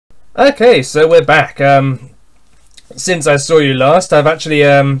Okay, so we're back. Since I saw you last, I've actually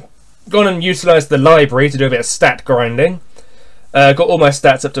gone and utilised the library to do a bit of stat grinding. Got all my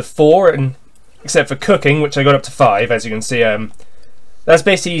stats up to 4, and except for cooking, which I got up to 5, as you can see. That's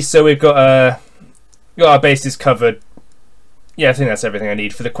basically so we've got our bases covered. Yeah, I think that's everything I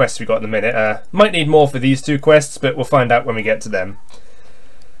need for the quests we got in a minute. Might need more for these 2 quests, but we'll find out when we get to them.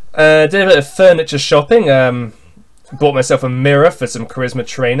 Did a bit of furniture shopping. Bought myself a mirror for some charisma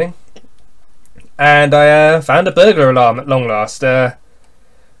training. And I found a burglar alarm at long last.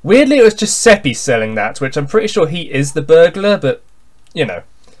 Weirdly, it was just Seppi selling that, which I'm pretty sure he is the burglar, but, you know.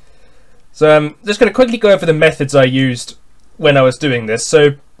 So I'm just going to quickly go over the methods I used when I was doing this.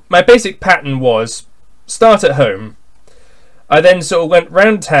 So my basic pattern was start at home. I then sort of went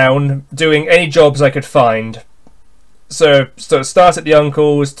round town doing any jobs I could find. So start at the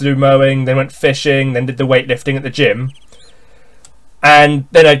uncle's to do mowing, then went fishing, then did the weightlifting at the gym. And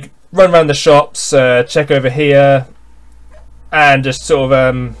then I'd run around the shops, check over here, and just sort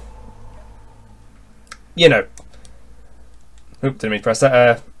of, you know... Oop, didn't mean to press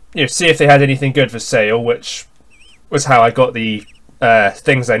that. You know, see if they had anything good for sale, which was how I got the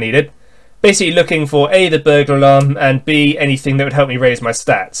things I needed. Basically looking for A, the burglar alarm, and B, anything that would help me raise my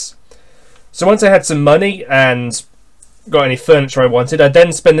stats. So once I had some money and got any furniture I wanted, I'd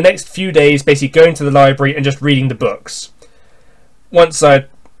then spend the next few days basically going to the library and just reading the books. Once my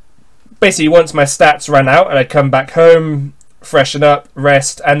stats ran out, I'd come back home, freshen up,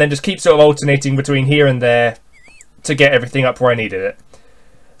 rest, and then just keep sort of alternating between here and there to get everything up where I needed it.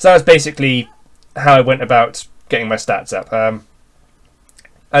 So that was basically how I went about getting my stats up.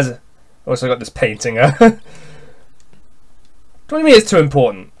 Also got this painting. 20 minutes too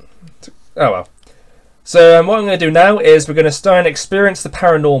important. Oh well. So what I'm going to do now is we're going to start and experience the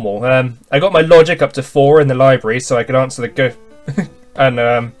paranormal. I got my logic up to 4 in the library, so I could answer the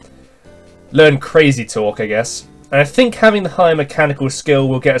and learn crazy talk, I guess. And I think having the higher mechanical skill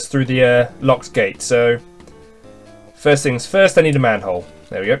will get us through the locked gate. So first things first, I need a manhole.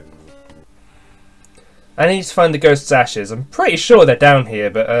 There we go. I need to find the ghost's ashes. I'm pretty sure they're down here,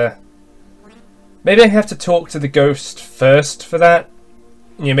 but maybe I have to talk to the ghost first for that.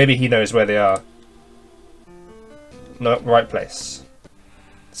 Yeah, maybe he knows where they are. Not right place.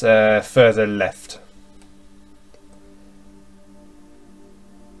 It's further left.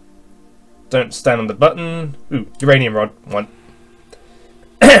 Don't stand on the button. Ooh, uranium rod. 1.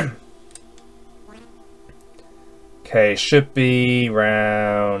 Okay, should be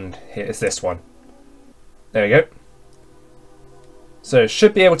round here. It's this one. There we go. So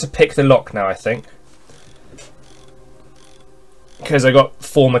should be able to pick the lock now, I think. Because I got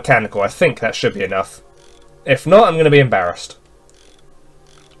 4 mechanical. I think that should be enough. If not, I'm going to be embarrassed.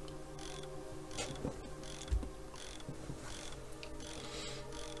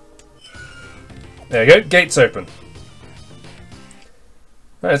 There we go, gates open.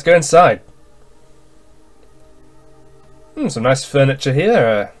 Right, let's go inside. Some nice furniture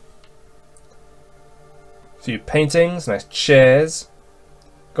here. A few paintings, nice chairs.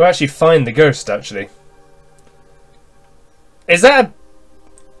 Go actually find the ghost, actually. Is that a...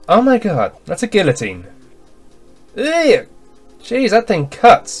 Oh my god, that's a guillotine. Ew! Jeez, that thing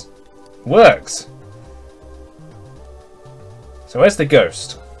cuts. Works. So where's the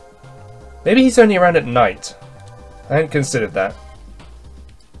ghost? Maybe he's only around at night. I hadn't considered that.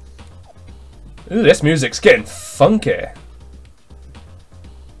 Ooh, this music's getting funky.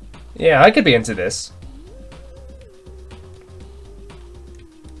 Yeah, I could be into this.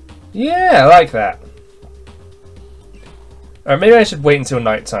 Yeah, I like that. Alright, maybe I should wait until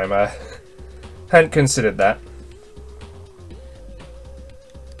night time. I hadn't considered that.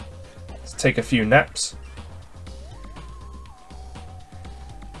 Let's take a few naps.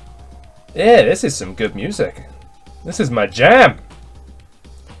 Yeah, this is some good music. This is my jam.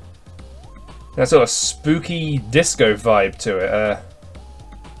 That sort of spooky disco vibe to it.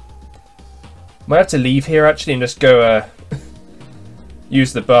 Might have to leave here actually and just go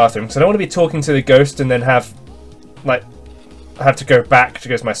use the bathroom, because I don't want to be talking to the ghost and then have to go back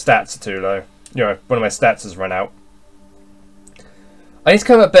because my stats are too low. You know, one of my stats has run out. I need to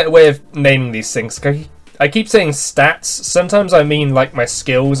come up with a better way of naming these things. I keep saying stats. Sometimes I mean like my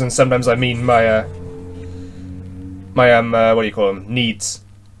skills, and sometimes I mean my what do you call them? Needs.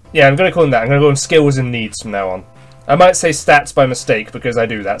 Yeah, I'm gonna call them that. I'm gonna call them skills and needs from now on. I might say stats by mistake because I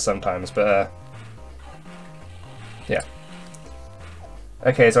do that sometimes, but yeah.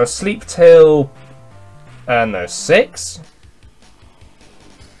 Okay, so I'll sleep till no, 6.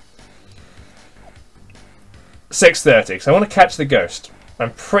 6:30. So I want to catch the ghost.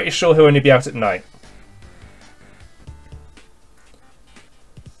 I'm pretty sure he'll only be out at night.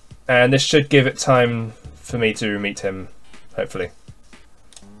 And this should give it time for me to meet him, hopefully.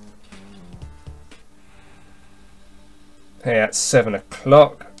 Hey, at 7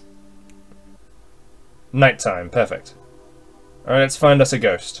 o'clock. Nighttime, perfect. Alright, let's find us a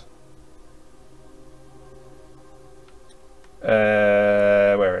ghost.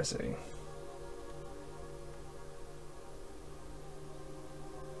 Where is he?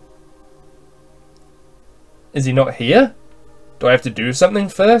 Is he not here? Do I have to do something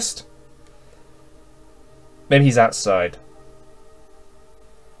first? Maybe he's outside.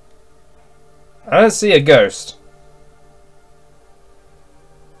 I don't see a ghost.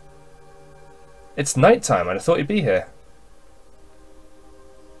 It's nighttime. I'd have thought he'd be here.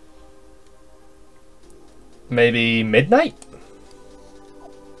 Maybe midnight?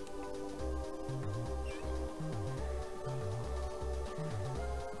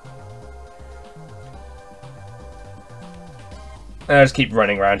 I'll just keep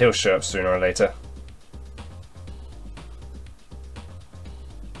running around. He'll show up sooner or later.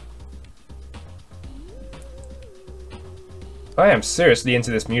 I am seriously into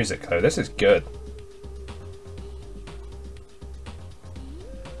this music though. This is good.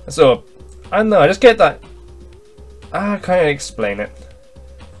 So, I don't know, I just get that... I can't explain it.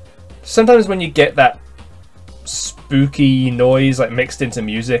 Sometimes when you get that spooky noise like mixed into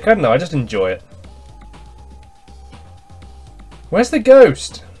music, I don't know, I just enjoy it. Where's the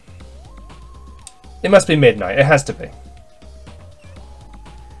ghost? It must be midnight, it has to be.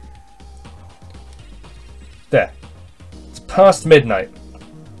 There. It's past midnight.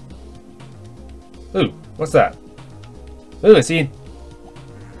 Ooh, what's that? Ooh, is he...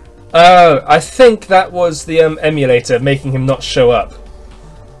 Oh, I think that was the emulator making him not show up.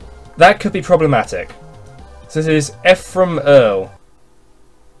 That could be problematic. So this is Ephraim Earl.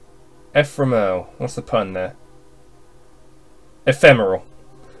 Ephraim Earl. What's the pun there? Ephemeral.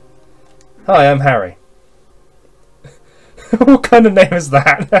 Hi, I'm Harry. What kind of name is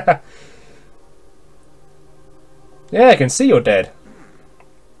that? Yeah, I can see you're dead.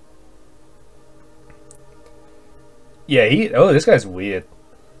 Yeah, oh, this guy's weird.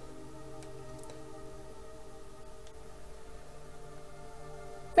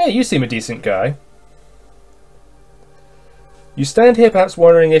 Hey, you seem a decent guy. You stand here perhaps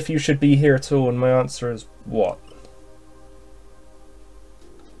wondering if you should be here at all, and my answer is what?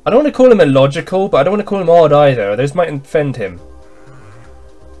 I don't want to call him illogical, but I don't want to call him odd either. Those might offend him.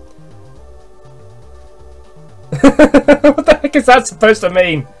 What the heck is that supposed to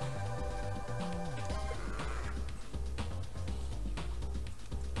mean?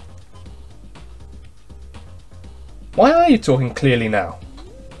 Why are you talking clearly now?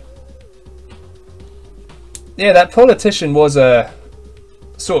 Yeah, that politician was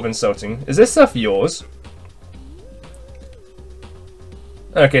sort of insulting. Is this stuff yours?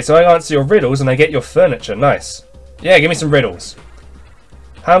 Okay, so I answer your riddles and I get your furniture. Nice. Yeah, give me some riddles.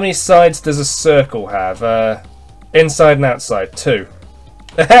 How many sides does a circle have? Inside and outside. 2.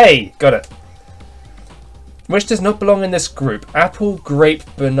 Hey! Got it. Which does not belong in this group? Apple, grape,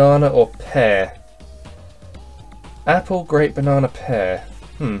 banana, or pear? Apple, grape, banana, pear.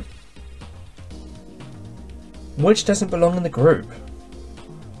 Which doesn't belong in the group?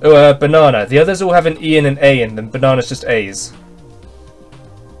 Oh, banana. The others all have an E and an A in them. Banana's just A's.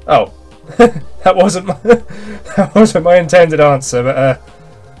 Oh. that wasn't my intended answer, but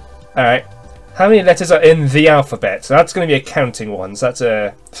alright. How many letters are in the alphabet? So that's going to be a counting one. So that's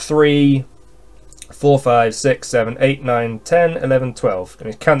 3, 4, 5, 6, 7, 8, 9, 10, 11, 12. Let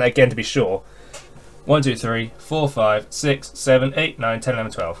me count that again to be sure. 1, 2, 3, 4, 5, 6, 7, 8, 9, 10,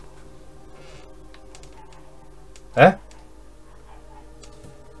 11, 12. Huh?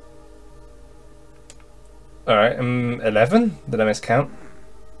 Alright, 11? Did I miscount?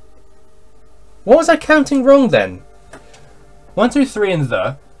 What was I counting wrong then? 1, 2, 3 in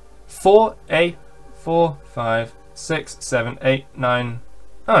the. 4, 8, 4, 5, 6, 7, 8, 9.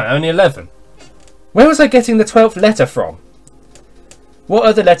 Oh, only 11. Where was I getting the 12th letter from? What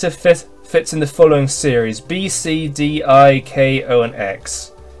other letter fits in the following series? B, C, D, I, K, O, and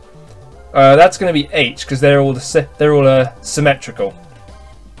X. That's going to be H because they're all symmetrical.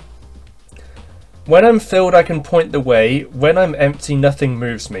 When I'm filled, I can point the way. When I'm empty, nothing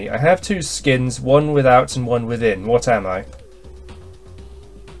moves me. I have 2 skins, one without and one within. What am I?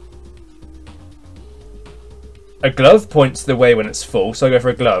 A glove points the way when it's full, so I go for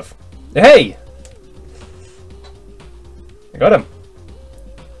a glove. Hey! I got him.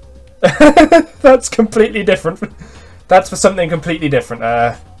 That's completely different. That's for something completely different.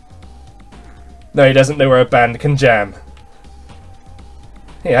 No, he doesn't know where a band can jam.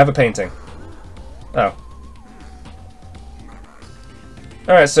 Here, have a painting. Oh.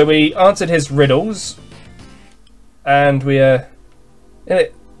 Alright, so we answered his riddles. And we,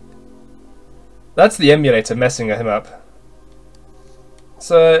 that's the emulator messing him up.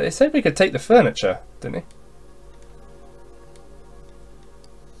 So, he said we could take the furniture, didn't he?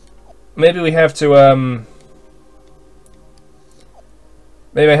 Maybe we have to,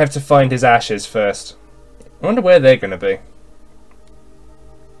 maybe I have to find his ashes first. I wonder where they're going to be.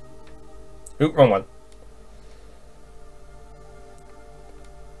 Oop, wrong one.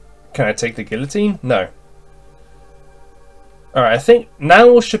 Can I take the guillotine? No. Alright, I think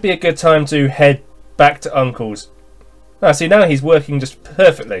now should be a good time to head back to Uncle's. Ah, see, now he's working just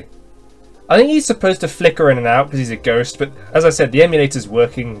perfectly. I think he's supposed to flicker in and out because he's a ghost, but as I said, the emulator's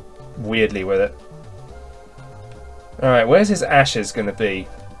working weirdly with it. Alright, where's his ashes going to be?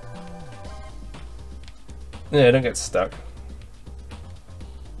 Yeah, don't get stuck.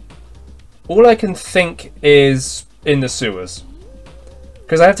 All I can think is in the sewers.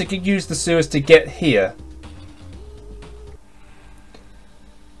 Because I have to use the sewers to get here.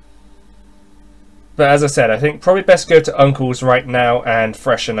 But as I said, I think probably best go to Uncle's right now and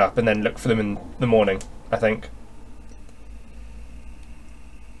freshen up and then look for them in the morning, I think.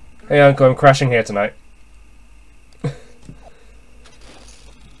 Hey Uncle, I'm crashing here tonight.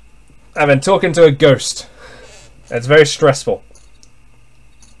 I've been talking to a ghost. It's very stressful.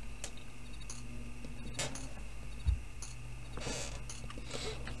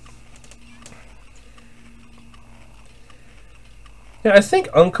 Yeah, I think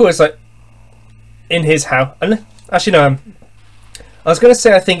Uncle is like in his house. Actually, no. I was going to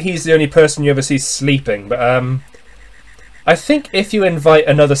say I think he's the only person you ever see sleeping, but I think if you invite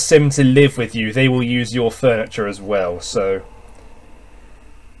another sim to live with you, they will use your furniture as well. So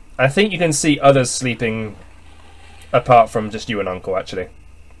I think you can see others sleeping apart from just you and Uncle, actually.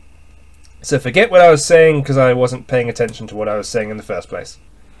 So forget what I was saying because I wasn't paying attention to what I was saying in the first place.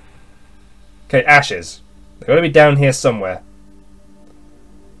 Okay, ashes. They've got to be down here somewhere.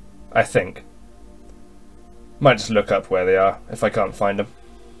 I think. Might just look up where they are if I can't find them.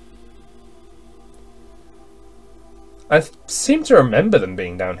 I seem to remember them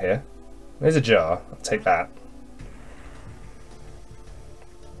being down here. There's a jar. I'll take that.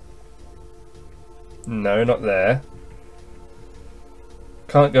 No, not there.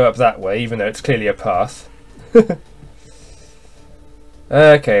 Can't go up that way, even though it's clearly a path.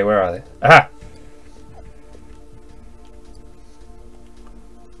 Okay, where are they? Aha!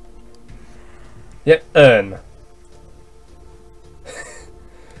 Yep, urn.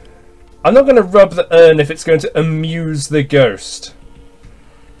 I'm not going to rub the urn if it's going to amuse the ghost.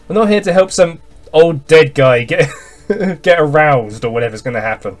 I'm not here to help some old dead guy get get aroused or whatever's going to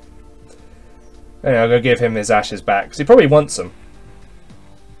happen. Anyway, I'll go give him his ashes back because he probably wants them.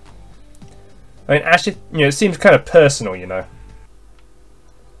 I mean, ashes, you know, it seems kind of personal, you know.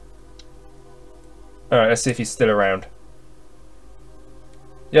 Alright, let's see if he's still around.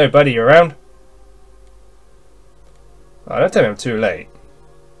 Yo, buddy, you around? Oh, don't tell me I'm too late.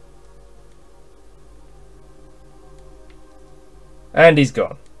 And he's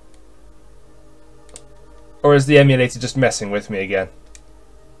gone. Or is the emulator just messing with me again?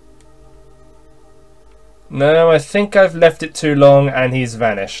 No, I think I've left it too long and he's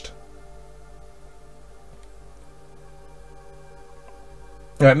vanished.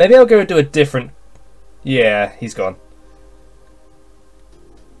 Alright, maybe I'll go do a different... Yeah, he's gone.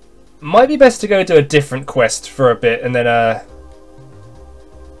 Might be best to go do a different quest for a bit and then,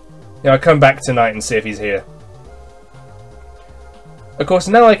 yeah, I'll come back tonight and see if he's here. Of course,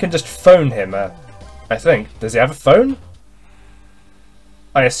 now I can just phone him, I think. Does he have a phone?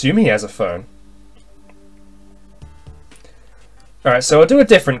 I assume he has a phone. Alright, so I'll do a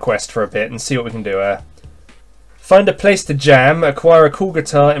different quest for a bit and see what we can do. Find a place to jam, acquire a cool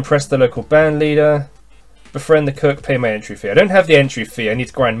guitar, impress the local band leader, befriend the cook, pay my entry fee. I don't have the entry fee, I need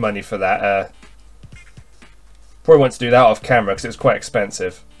to grind money for that. Probably want to do that off camera because it was quite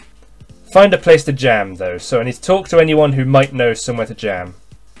expensive. Find a place to jam though, so I need to talk to anyone who might know somewhere to jam.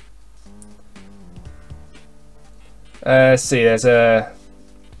 Let's see, there's a...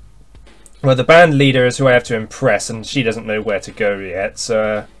 Well, the band leader is who I have to impress and she doesn't know where to go yet,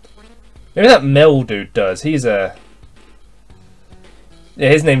 so... Maybe that Mel dude does. He's a... Yeah,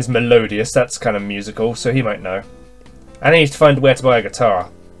 his name's Melodious. That's kind of musical, so he might know. And I need to find where to buy a guitar.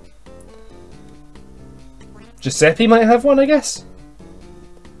 Giuseppe might have one, I guess?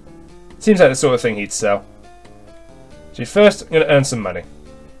 Seems like the sort of thing he'd sell. So first, I'm going to earn some money.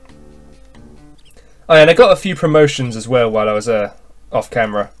 Oh, and I got a few promotions as well while I was off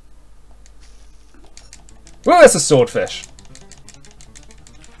camera. Well, that's a swordfish.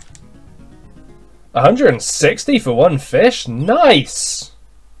 160 for one fish? Nice!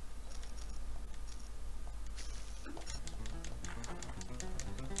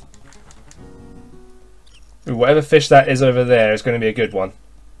 Ooh, whatever fish that is over there is going to be a good one.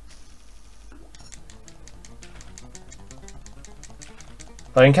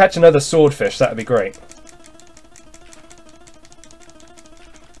 If I can catch another swordfish, that would be great.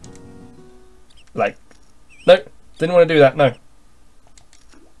 Like, no, didn't want to do that, no.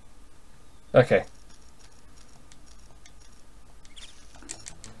 Okay.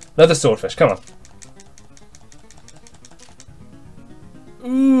 Another swordfish, come on.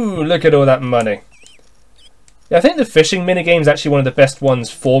 Ooh, look at all that money. Yeah, I think the fishing minigame is actually one of the best ones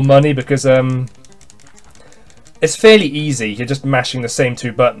for money because it's fairly easy. You're just mashing the same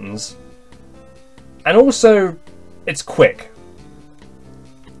two buttons. And also, it's quick.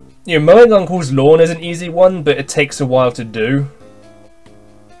 You know, mowing Uncle's lawn is an easy one, but it takes a while to do.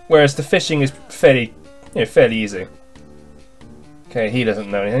 Whereas the fishing is fairly easy. Okay, he doesn't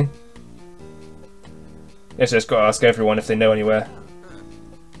know anything. Guess I just gotta ask everyone if they know anywhere.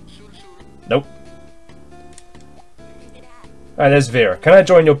 Nope. Alright, there's Vera. Can I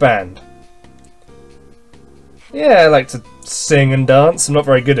join your band? Yeah, I like to sing and dance. I'm not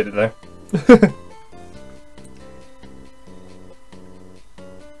very good at it though.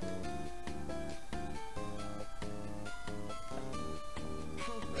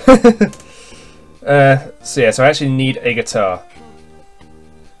 So yeah, so I actually need a guitar.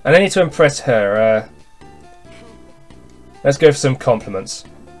 And I need to impress her. Let's go for some compliments.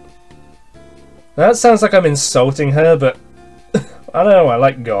 Now, that sounds like I'm insulting her, but I don't know, I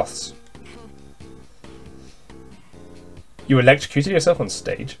like goths. You electrocuted yourself on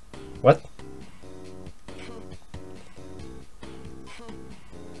stage? What?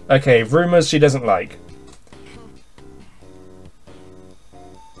 Okay, rumours she doesn't like.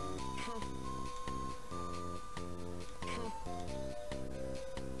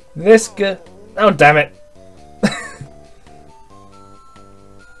 This guy... Oh, damn it.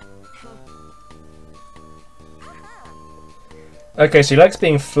 Okay, she likes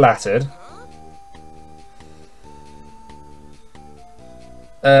being flattered.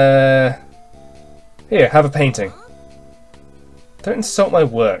 Here, have a painting. Don't insult my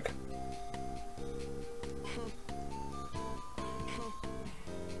work.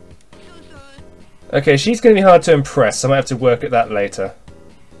 Okay, she's going to be hard to impress. I might have to work at that later.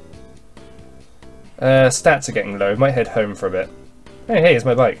 Stats are getting low. Might head home for a bit. Hey, here's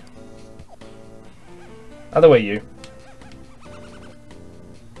my bike. Other way, you.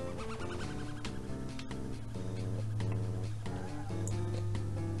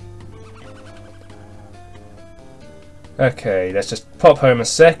 Okay, let's just pop home a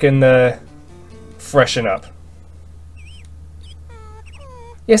sec and freshen up.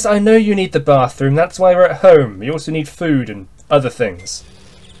 Yes, I know you need the bathroom. That's why we're at home. You also need food and other things.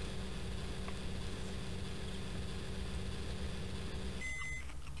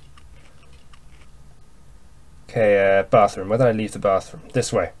 Okay, bathroom. Where did I leave the bathroom?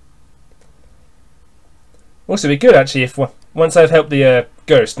 This way. Also, it'd be good actually if once I've helped the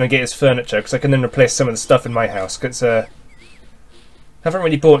ghost and I get his furniture, because I can then replace some of the stuff in my house. Because haven't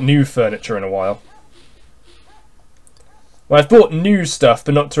really bought new furniture in a while. Well, I've bought new stuff,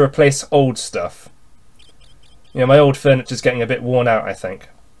 but not to replace old stuff. Yeah, my old furniture's getting a bit worn out, I think.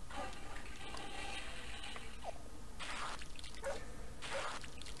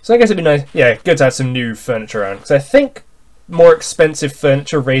 So I guess it'd be nice, yeah, good to have some new furniture around. Because I think more expensive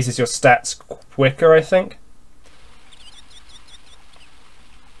furniture raises your stats quicker, I think.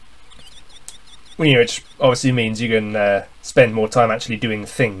 Well, you know, which obviously means you can spend more time actually doing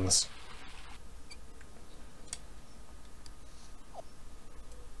things.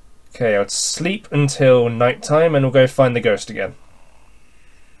 Okay, I'll sleep until night time and we'll go find the ghost again.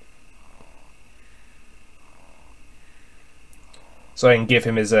 So I can give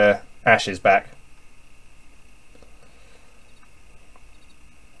him his ashes back.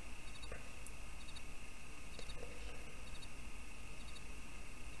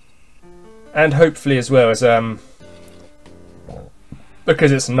 And hopefully as well as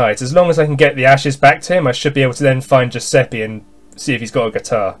because it's night, as long as I can get the ashes back to him, I should be able to then find Giuseppe and see if he's got a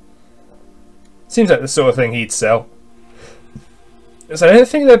guitar. Seems like the sort of thing he'd sell. So I don't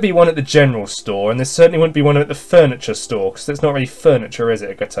think there'd be one at the general store, and there certainly wouldn't be one at the furniture store, because it's not really furniture, is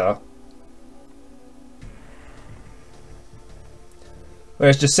it, a guitar?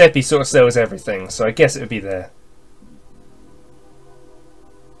 Whereas Giuseppe sort of sells everything, so I guess it would be there.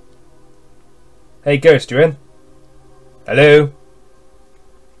 Hey Ghost, you in? Hello?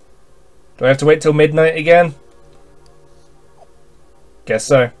 Do I have to wait till midnight again? Guess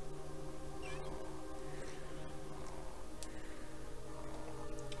so.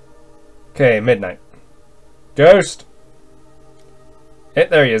 Okay, midnight. Ghost!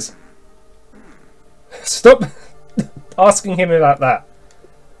 There he is. Stop asking him about that.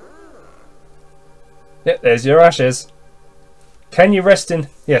 Yep, there's your ashes. Can you rest in...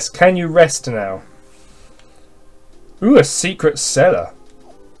 Yes, can you rest now? Ooh, a secret cellar.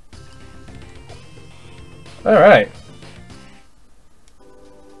 Alright.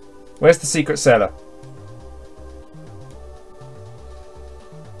 Where's the secret cellar?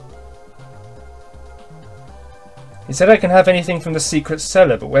 He said I can have anything from the secret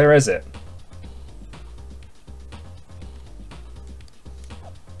cellar, but where is it?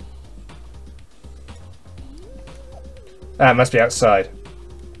 Ah, it must be outside.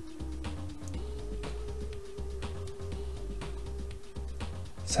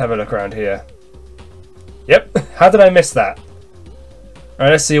 Let's have a look around here. Yep, how did I miss that?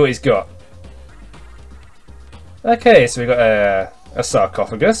 Alright, let's see what he's got. Okay, so we got a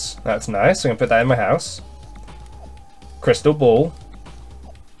sarcophagus. That's nice. I'm going to put that in my house. Crystal ball.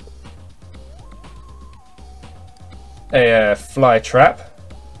 A fly trap.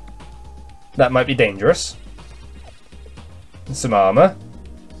 That might be dangerous. And some armor.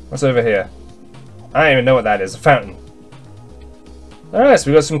 What's over here? I don't even know what that is. A fountain. Alright,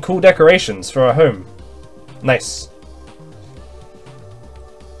 so we got some cool decorations for our home. Nice.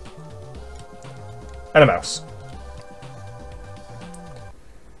 And a mouse.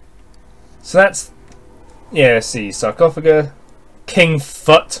 So that's... Yeah, let's see. Sarcophagus. King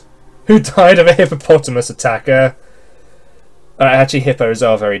Foot, who died of a hippopotamus attack. Actually, hippos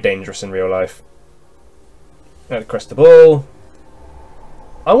are very dangerous in real life. Crystal ball.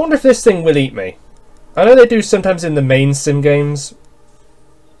 I wonder if this thing will eat me. I know they do sometimes in the main sim games.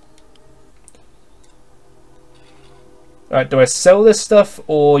 Alright, do I sell this stuff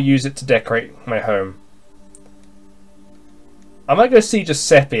or use it to decorate my home? I might go see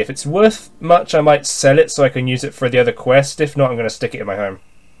Giuseppe. If it's worth much, I might sell it so I can use it for the other quest. If not, I'm going to stick it in my home.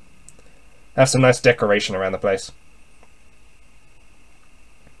 Have some nice decoration around the place.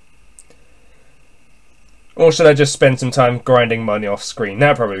 Or should I just spend some time grinding money off screen?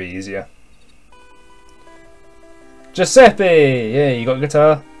 That'd probably be easier. Giuseppe! Yeah, you got a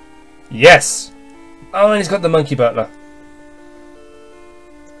guitar? Yes! Oh, and he's got the monkey butler.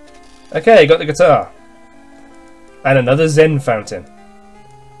 Okay, got the guitar. And another Zen fountain.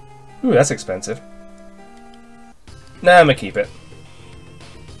 Ooh, that's expensive. Nah, I'm gonna keep it.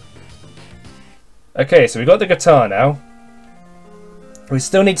 Okay, so we got the guitar now. We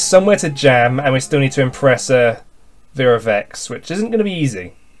still need somewhere to jam, and we still need to impress Vera Vex, which isn't going to be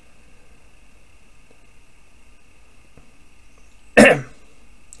easy.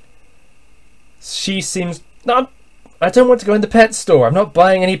 She seems... No, I don't want to go in the pet store. I'm not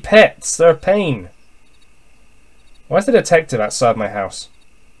buying any pets. They're a pain. Why is the detective outside my house?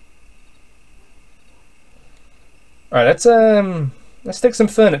 Alright, let's stick some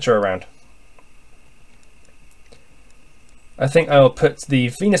furniture around. I think I'll put the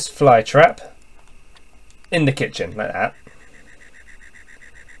Venus flytrap in the kitchen, like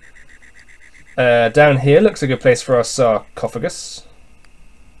that. Down here looks a good place for our sarcophagus.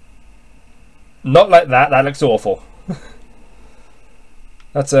 Not like that, that looks awful.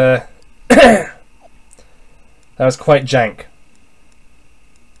 That's a... that was quite jank.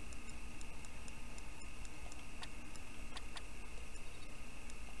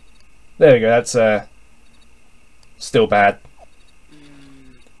 There we go, that's still bad.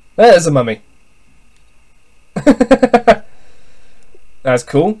 There's a mummy. That's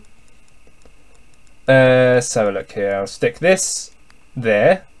cool. Let's have a look here. I'll stick this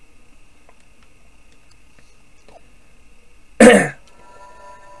there.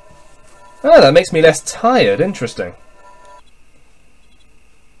 Oh, that makes me less tired. Interesting.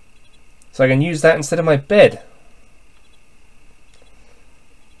 So I can use that instead of my bed.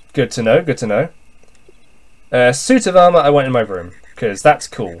 Good to know, good to know. Suit of armor I want in my room, because that's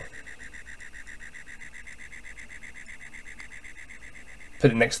cool. Put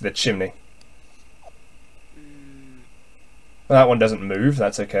it next to the chimney. Well, that one doesn't move,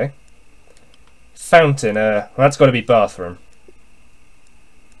 that's okay. Fountain, well, that's got to be bathroom.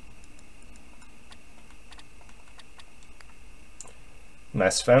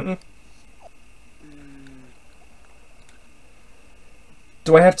 Nice fountain.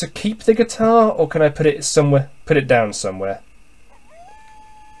 Do I have to keep the guitar, or can I put it somewhere? Put it down somewhere.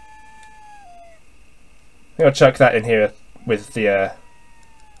 I think I'll chuck that in here with the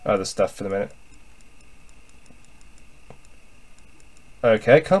other stuff for the minute.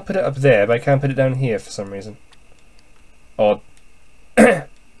 Okay, I can't put it up there, but I can put it down here for some reason. Odd.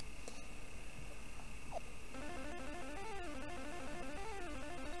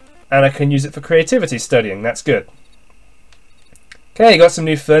 And I can use it for creativity studying. That's good. Okay, got some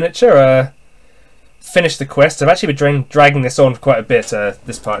new furniture. finish the quest. I've actually been dragging this on for quite a bit,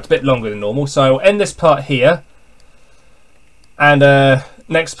 this part. It's a bit longer than normal, so I'll end this part here. And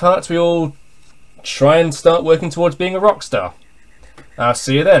next part, we all try and start working towards being a rock star. I'll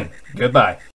see you then. Goodbye.